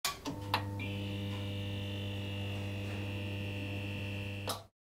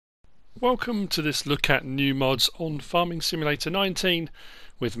Welcome to this look at new mods on Farming Simulator 19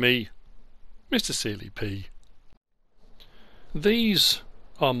 with me, MrSealyp. These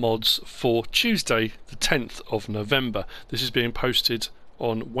are mods for Tuesday the 10th of November. This is being posted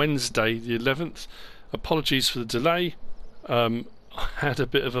on Wednesday the 11th. Apologies for the delay. I had a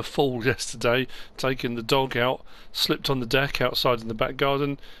bit of a fall yesterday, taking the dog out, slipped on the deck outside in the back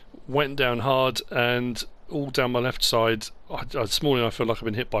garden, went down hard and all down my left side. This morning I feel like I've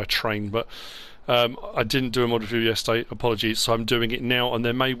been hit by a train, but I didn't do a mod review yesterday, apologies, so I'm doing it now, and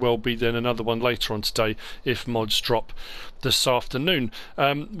there may well be then another one later on today if mods drop this afternoon.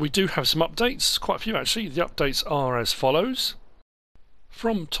 We do have some updates, quite a few actually. The updates are as follows.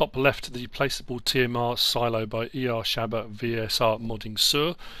 From top left, the placeable TMR silo by MrSealyp VSR modding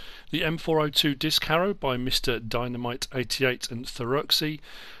Sur, the M402 disc harrow by Mr Dynamite 88 and Thoruxy,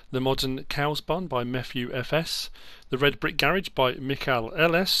 the modern cows bun by MrSealyp FS, the red brick garage by Michael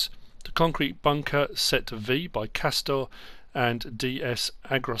LS, the concrete bunker set V by Castor and DS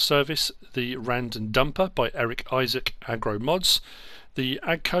Agro Service, the Random dumper by Eric Isaac Agro Mods, the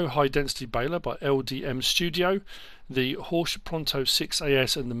Agco high density baler by LDM Studio, the Horsch Pronto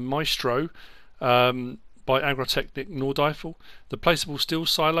 6AS and the Maestro by Agrotechnic Nordeifel, the placeable steel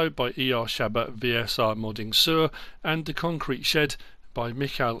silo by MrSealyp VSR modding Sur, and the concrete shed by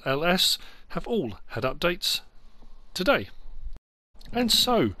Michael LS have all had updates today. And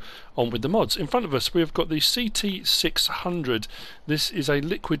so, on with the mods. In front of us we have got the CT600. This is a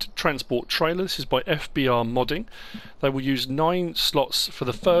liquid transport trailer. This is by FBR Modding. They will use 9 slots for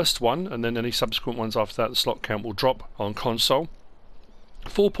the first one, and then any subsequent ones after that, the slot count will drop on console.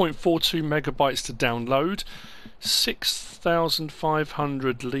 4.42 megabytes to download,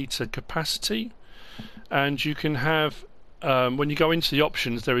 6,500 litre capacity, and you can have, when you go into the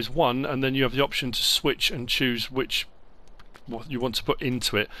options, there is one, and then you have the option to switch and choose what you want to put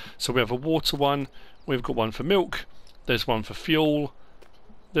into it. So we have a water one, we've got one for milk, there's one for fuel,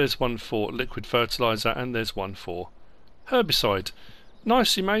 there's one for liquid fertilizer, and there's one for herbicide.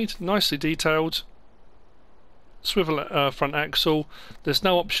 Nicely made, nicely detailed. Swivel front axle. There's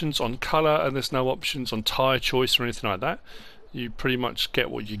no options on colour and there's no options on tyre choice or anything like that. You pretty much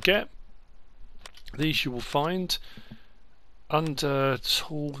get what you get. These you will find under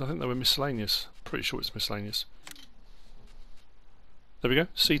tool, I think they were miscellaneous. Pretty sure it's miscellaneous. There we go,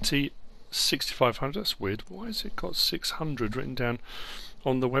 CT6500, that's weird. Why has it got 600 written down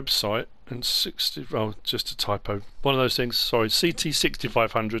on the website and 60, oh, just a typo. One of those things, sorry,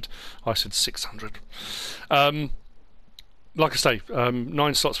 CT6500, I said 600. Like I say,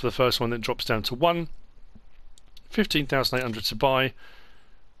 9 slots for the first one, then drops down to 1. 15,800 to buy,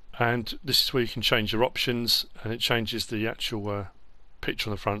 and this is where you can change your options, and it changes the actual picture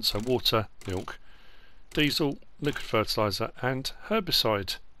on the front, so water, milk, diesel, liquid fertilizer and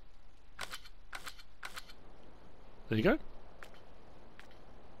herbicide. There you go.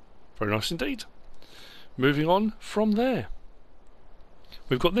 Very nice indeed. Moving on from there,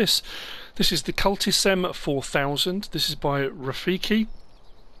 we've got this. This is the CultiSem 4000. This is by Rafiki.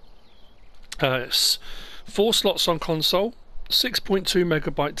 4 slots on console, 6.2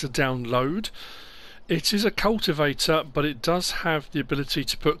 megabyte to download. It is a cultivator, but it does have the ability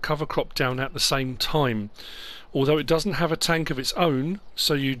to put cover crop down at the same time. Although it doesn't have a tank of its own,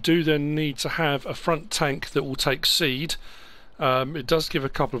 so you do then need to have a front tank that will take seed. It does give a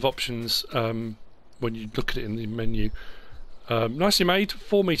couple of options when you look at it in the menu. Nicely made,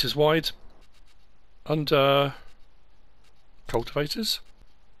 4 meters wide, under cultivators.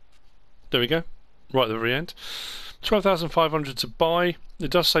 There we go, right at the very end. 12,500 to buy.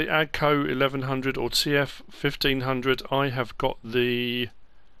 It does say Agco 1100 or TF 1500. I have got the...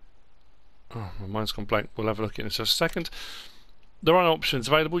 oh, my mind's gone blank. We'll have a look at it in just a second. There are options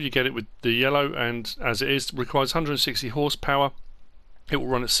available. You get it with the yellow, and as it is, requires 160 horsepower. It will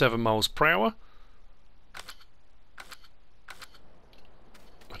run at 7 miles per hour.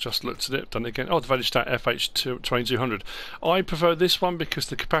 I just looked at it, done it again. Oh, the Vegestat FH2200. I prefer this one because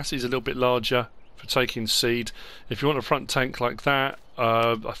the capacity is a little bit larger for taking seed. If you want a front tank like that,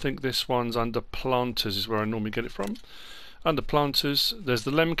 I think this one's under planters is where I normally get it from. Under planters, there's the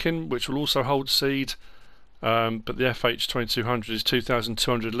Lemkin, which will also hold seed, but the FH2200 is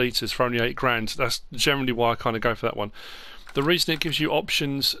 2,200 litres for only 8 grand. That's generally why I kind of go for that one. The reason it gives you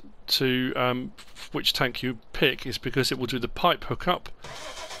options to which tank you pick is because it will do the pipe hookup,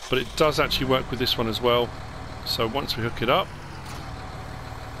 but it does actually work with this one as well. So once we hook it up,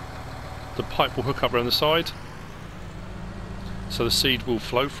 the pipe will hook up around the side, so the seed will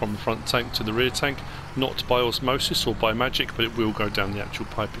flow from the front tank to the rear tank, not by osmosis or by magic, but it will go down the actual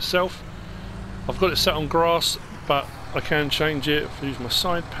pipe itself. I've got it set on grass, but I can change it if I use my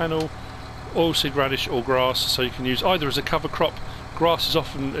side panel. oilseed radish or grass, so you can use either as a cover crop. Grass is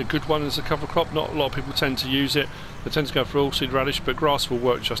often a good one as a cover crop. Not a lot of people tend to use it. They tend to go for oilseed radish, but grass will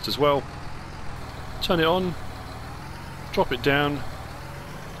work just as well. Turn it on, drop it down,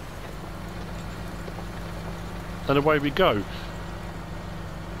 and away we go.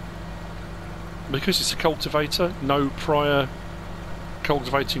 Because it's a cultivator, no prior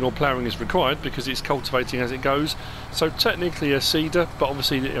cultivating or ploughing is required because it's cultivating as it goes. So technically a seeder, but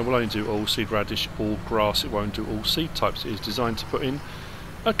obviously it will only do oilseed radish or grass. It won't do all seed types. It is designed to put in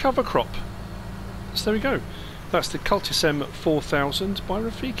a cover crop. So there we go. That's the CultiSem 4000 by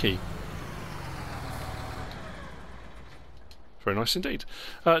Rafiki. Very nice indeed.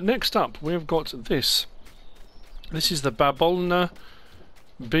 Next up we've got this. This is the Bábolna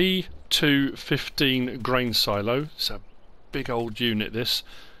B215 grain silo. It's a big old unit, this.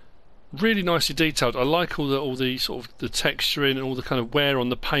 Really nicely detailed. I like all the sort of the texturing and all the kind of wear on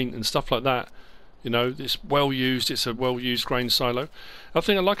the paint and stuff like that. You know, it's well used. It's a well used grain silo. Other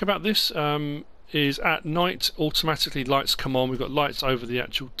thing I like about this is at night automatically lights come on. We've got lights over the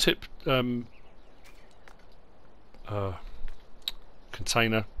actual tip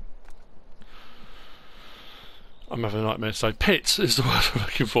container. I'm having a nightmare today. Pit is the word I'm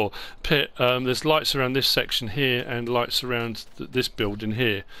looking for. Pit. There's lights around this section here and lights around this building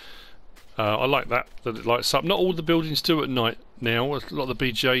here. I like that it lights up. Not all the buildings do at night now. A lot of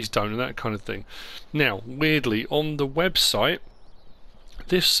the BGAs don't and that kind of thing. Now, weirdly, on the website,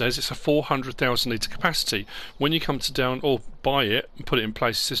 this says it's a 400,000 litre capacity. When you come to down or buy it and put it in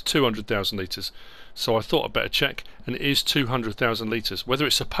place, it says 200,000 litres. So I thought I'd better check, and it is 200,000 litres. Whether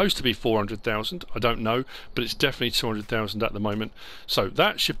it's supposed to be 400,000, I don't know, but it's definitely 200,000 at the moment. So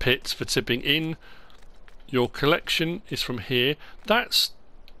that's your pit for tipping in. Your collection is from here. That's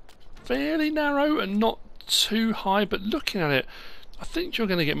fairly narrow and not too high, but looking at it, I think you're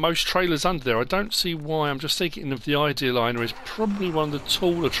going to get most trailers under there. I don't see why. I'm just thinking of the Idealiner is probably one of the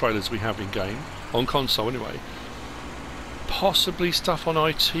taller trailers we have in game, on console anyway. Possibly stuff on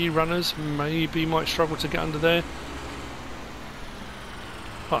IT runners, maybe might struggle to get under there.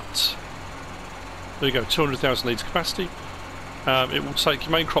 But there you go, 200,000 litre capacity. It will take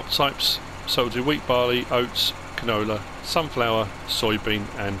your main crop types, so it'll do wheat, barley, oats, canola, sunflower, soybean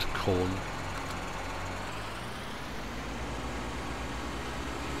and corn.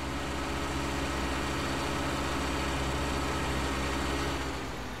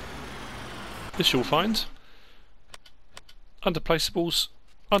 This you'll find under placeables,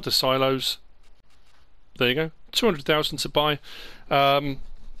 under silos. There you go, 200,000 to buy. Did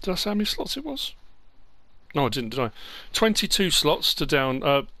I say how many slots it was? No, I didn't, did I? 22 slots to down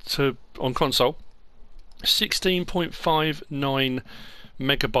on console. 16.59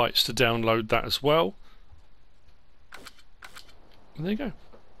 megabytes to download that as well. And there you go.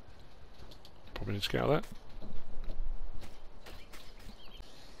 Probably need to get out of that.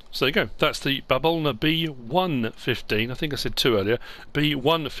 So there you go, that's the Bábolna B115, I think I said 2 earlier,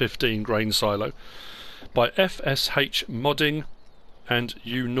 B115 grain silo by FSH Modding and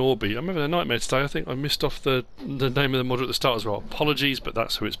UNorby. I'm having a nightmare today. I think I missed off the name of the modder at the start as well. Apologies, but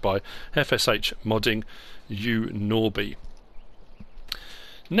that's who it's by. FSH Modding UNorby.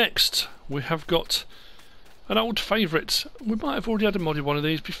 Next, we have got an old favourite. We might have already had a modded one of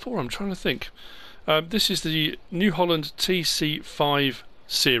these before, I'm trying to think. This is the New Holland TC5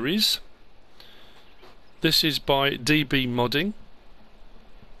 series. This is by DB Modding.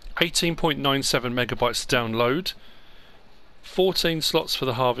 18.97 megabytes to download. 14 slots for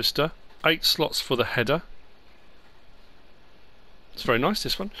the harvester, 8 slots for the header. It's very nice,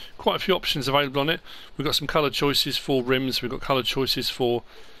 this one. Quite a few options available on it. We've got some colour choices for rims, we've got colour choices for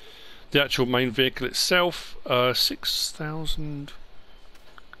the actual main vehicle itself.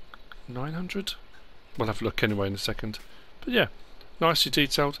 6,900. We'll have a look anyway in a second. But yeah, nicely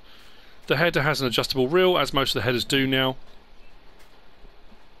detailed. The header has an adjustable reel, as most of the headers do now.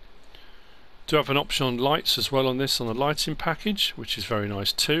 Do have an option on lights as well on this, on the lighting package, which is very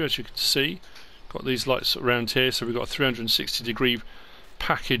nice too, as you can see. Got these lights around here, so we've got a 360 degree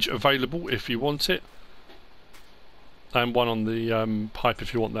package available if you want it, and one on the pipe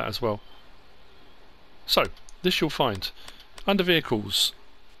if you want that as well. So this you'll find under vehicles,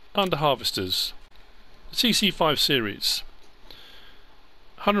 under harvesters, the TC5 series.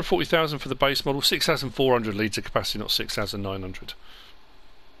 140,000 for the base model, 6,400 litre capacity, not 6,900.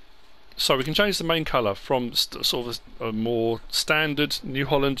 So we can change the main colour from sort of a more standard New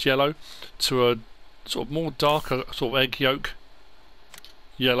Holland yellow to a sort of more darker sort of egg yolk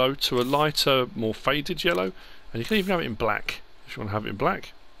yellow to a lighter, more faded yellow, and you can even have it in black if you want to have it in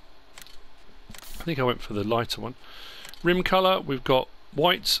black. I think I went for the lighter one. Rim colour, we've got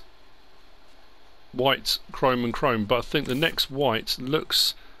white, white, chrome and chrome, but I think the next white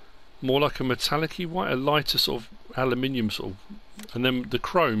looks more like a metallic-y white, a lighter sort of aluminium sort of, and then the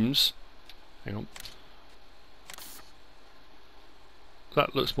chromes, hang on,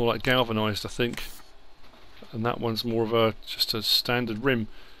 that looks more like galvanised I think, and that one's more of a just a standard rim,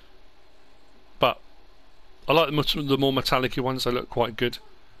 but I like the more metallic-y ones, they look quite good.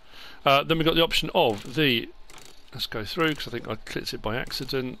 Then we've got the option of the, let's go through because I think I clicked it by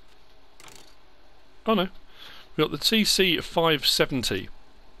accident. Oh no, we've got the TC570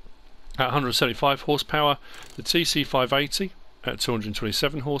 at 175 horsepower, the TC580 at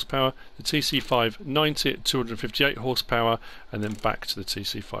 227 horsepower, the TC590 at 258 horsepower, and then back to the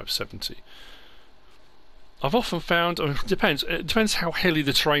TC570. I've often found, it depends how hilly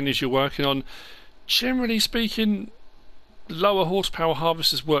the terrain is you're working on. Generally speaking, lower horsepower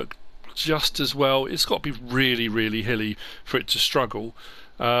harvesters work just as well. It's got to be really, really hilly for it to struggle.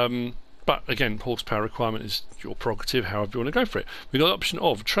 But again, horsepower requirement is your prerogative, however you want to go for it. We've got the option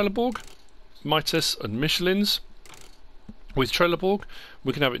of Trelleborg, Mitas and Michelin's. With Trelleborg,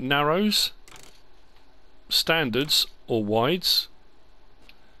 we can have it narrows, standards or wides.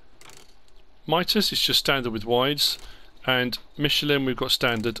 Mitas is just standard with wides, and Michelin we've got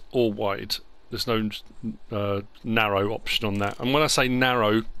standard or wide. There's no narrow option on that. And when I say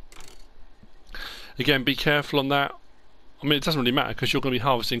narrow, again, be careful on that. I mean, it doesn't really matter because you're going to be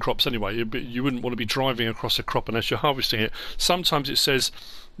harvesting crops anyway. You wouldn't want to be driving across a crop unless you're harvesting it. Sometimes it says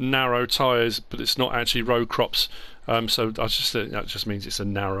narrow tyres, but it's not actually row crops. So I just think that just means it's a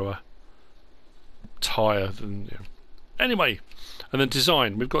narrower tyre than. You know. Anyway, and then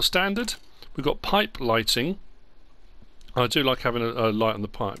design. We've got standard. We've got pipe lighting. I do like having a light on the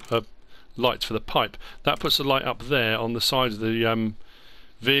pipe. Light for the pipe. That puts the light up there on the side of the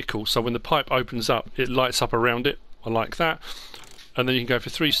vehicle. So when the pipe opens up, it lights up around it. I like that. And then you can go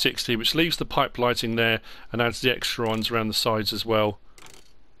for 360, which leaves the pipe lighting there and adds the extra ones around the sides as well.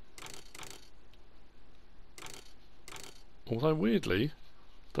 Although weirdly,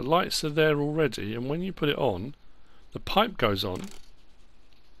 the lights are there already, and when you put it on, the pipe goes on.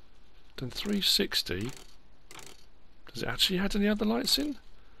 Then 360, does it actually add any other lights in?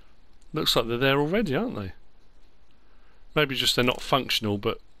 Looks like they're there already, aren't they? Maybe just they're not functional,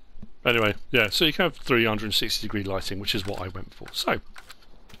 but anyway, yeah, so you can have 360 degree lighting, which is what I went for. So,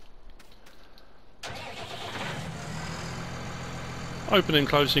 open and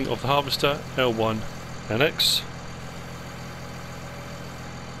closing of the harvester, L1 and X.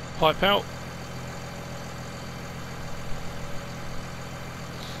 Pipe out.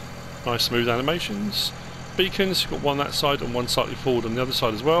 Nice smooth animations. Beacons, you've got one that side and one slightly forward on the other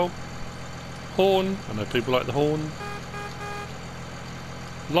side as well. Horn, I know people like the horn.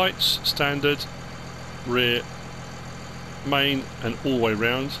 Lights, standard, rear, main and all the way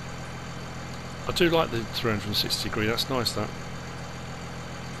round. I do like the 360 degree, that's nice that.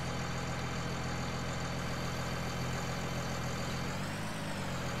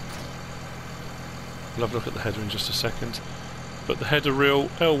 We'll have a look at the header in just a second. But the header reel,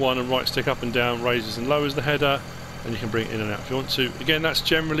 L1 and right stick up and down, raises and lowers the header, and you can bring it in and out if you want to. Again, that's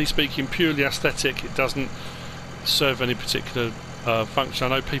generally speaking purely aesthetic, it doesn't serve any particular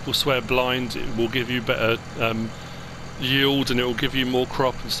function. I know people swear blind it will give you better yield and it will give you more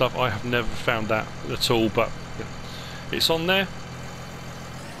crop and stuff. I have never found that at all, but yeah, it's on there.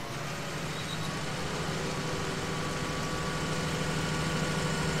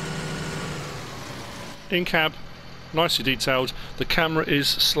 In cab, nicely detailed. The camera is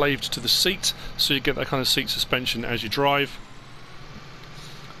slaved to the seat, so you get that kind of seat suspension as you drive,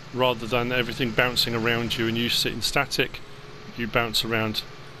 rather than everything bouncing around you and you sitting static. You bounce around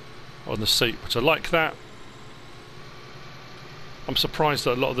on the seat, which I like that. I'm surprised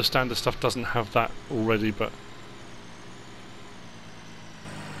that a lot of the standard stuff doesn't have that already, but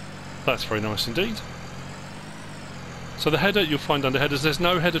that's very nice indeed. So the header you'll find under headers. There's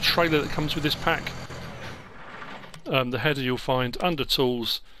no header trailer that comes with this pack. The header you'll find under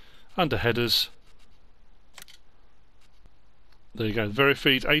tools, under headers. There you go,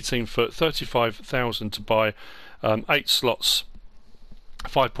 Verifeed 18 foot, 35,000 to buy, 8 slots,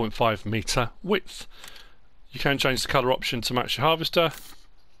 5.5 metre width. You can change the colour option to match your harvester,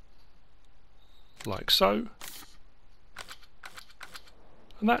 like so.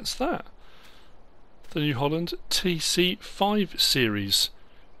 And that's that. The New Holland TC5 series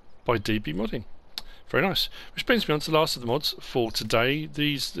by DB Modding. Very nice. Which brings me on to the last of the mods for today.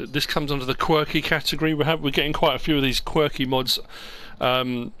 This comes under the quirky category. We're getting quite a few of these quirky mods.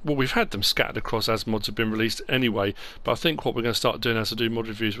 Well, we've had them scattered across as mods have been released anyway, but I think what we're going to start doing as I do mod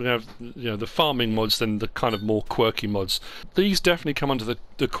reviews, we're going to have the farming mods, then the kind of more quirky mods. These definitely come under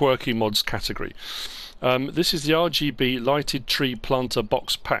the quirky mods category. This is the RGB Lighted Tree Planter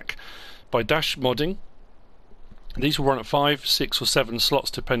Box Pack by Dash Modding. These will run at 5, 6 or 7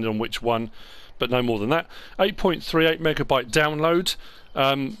 slots depending on which one, but no more than that. 8.38 megabyte download.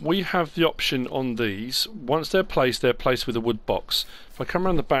 We have the option on these, once they're placed with a wood box. If I come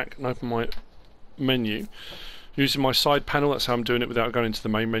around the back and open my menu using my side panel, that's how I'm doing it without going into the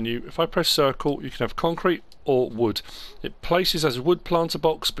main menu. If I press circle, you can have concrete or wood. It places as a wood planter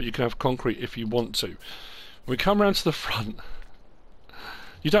box, but you can have concrete if you want to. When we come around to the front,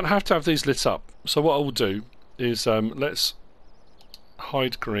 you don't have to have these lit up. So what I will do is let's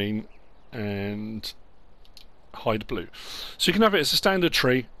hide green and hide blue. So you can have it as a standard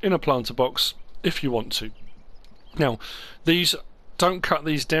tree in a planter box if you want to. Now, these, don't cut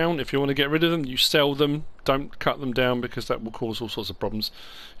these down. If you want to get rid of them, you sell them. Don't cut them down because that will cause all sorts of problems.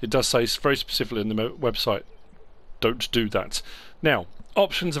 It does say very specifically in the website, don't do that. Now,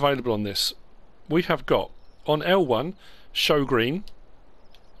 options available on this. We have got on L1, show green.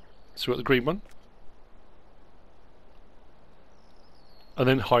 So we've got the green one. And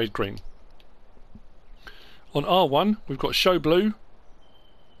then hide green. On R1 we've got show blue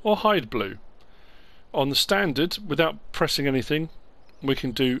or hide blue. On the standard, without pressing anything, we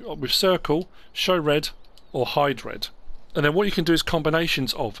can do with circle, show red or hide red. And then what you can do is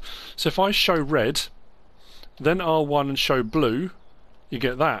combinations of. So if I show red, then R1 and show blue, you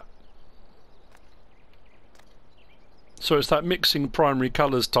get that. So it's that mixing primary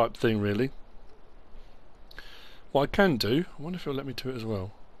colours type thing really. What I can do, I wonder if it'll let me do it as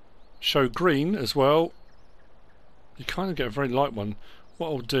well. Show green as well. You kind of get a very light one. What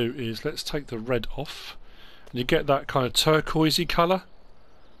I'll do is let's take the red off, and you get that kind of turquoisey colour.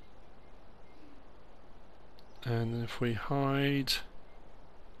 And then if we hide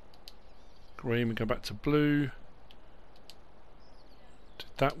green, we go back to blue. Did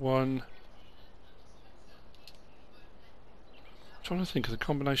that one. I'm trying to think of the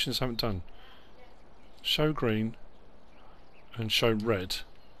combinations I haven't done. Show green and show red.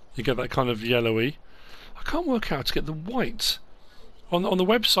 You get that kind of yellowy. I can't work out how to get the white. On the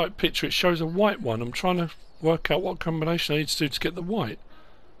website picture it shows a white one. I'm trying to work out what combination I need to do to get the white.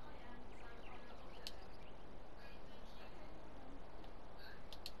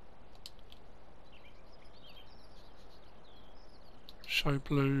 Show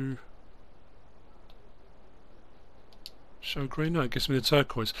blue. Show green. No, it gives me the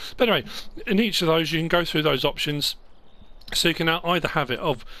turquoise. But anyway, in each of those you can go through those options. So you can either have it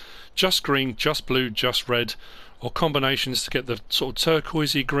of just green, just blue, just red, or combinations to get the sort of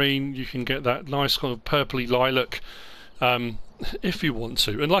turquoisey green. You can get that nice kind of purpley lilac if you want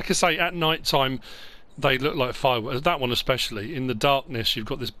to. And like I say, at night time they look like fireworks. That one especially. In the darkness you've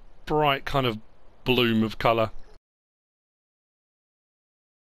got this bright kind of bloom of colour.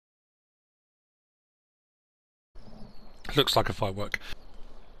 Looks like a firework.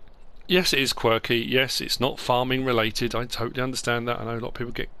 Yes, it is quirky. Yes, it's not farming related. I totally understand that. I know a lot of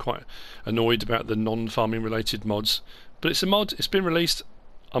people get quite annoyed about the non-farming related mods, but it's a mod. It's been released.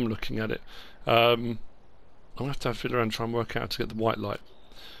 I'm looking at it. I'm gonna have to fiddle around and try and work out how to get the white light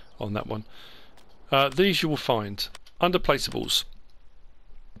on that one. These you will find under placeables,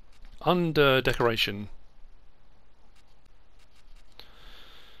 under decoration,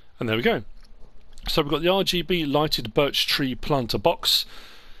 and there we go. So we've got the RGB lighted birch tree planter box.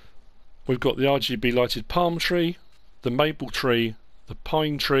 We've got the RGB lighted palm tree, the maple tree, the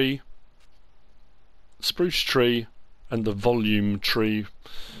pine tree, spruce tree, and the volume tree.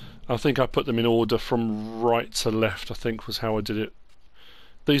 I think I put them in order from right to left, I think was how I did it.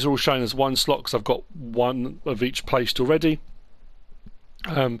 These are all shown as one slot because I've got one of each placed already.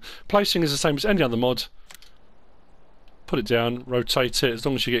 Placing is the same as any other mod. Put it down, rotate it. As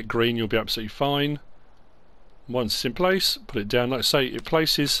long as you get green, you'll be absolutely fine. Once it's in place, put it down. Like I say, it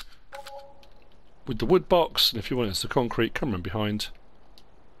places with the wood box, and if you want it as a concrete, come around behind.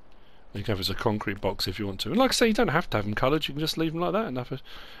 You can have it as a concrete box if you want to. And like I say, you don't have to have them coloured. You can just leave them like that and have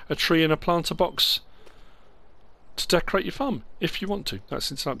a tree in a planter box to decorate your farm if you want to.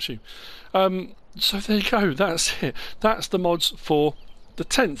 That's up to you. So there you go. That's it. That's the mods for the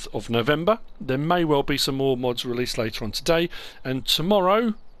 10th of November. There may well be some more mods released later on today, and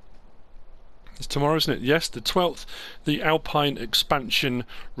tomorrow, it's tomorrow isn't it? Yes, the 12th, the Alpine expansion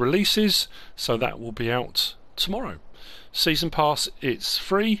releases, so that will be out tomorrow. Season Pass, it's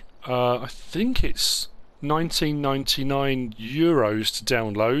free, I think it's 19.99 euros to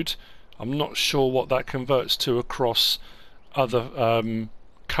download. I'm not sure what that converts to across other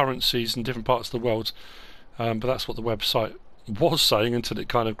currencies in different parts of the world, but that's what the website was saying until it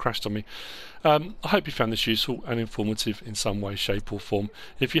kind of crashed on me. I hope you found this useful and informative in some way, shape or form.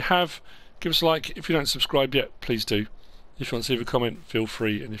 If you have, give us a like. If you don't subscribe yet, please do. If you want to leave a comment, feel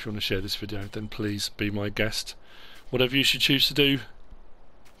free, and if you want to share this video, then please be my guest. Whatever you should choose to do,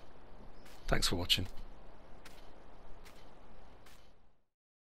 thanks for watching.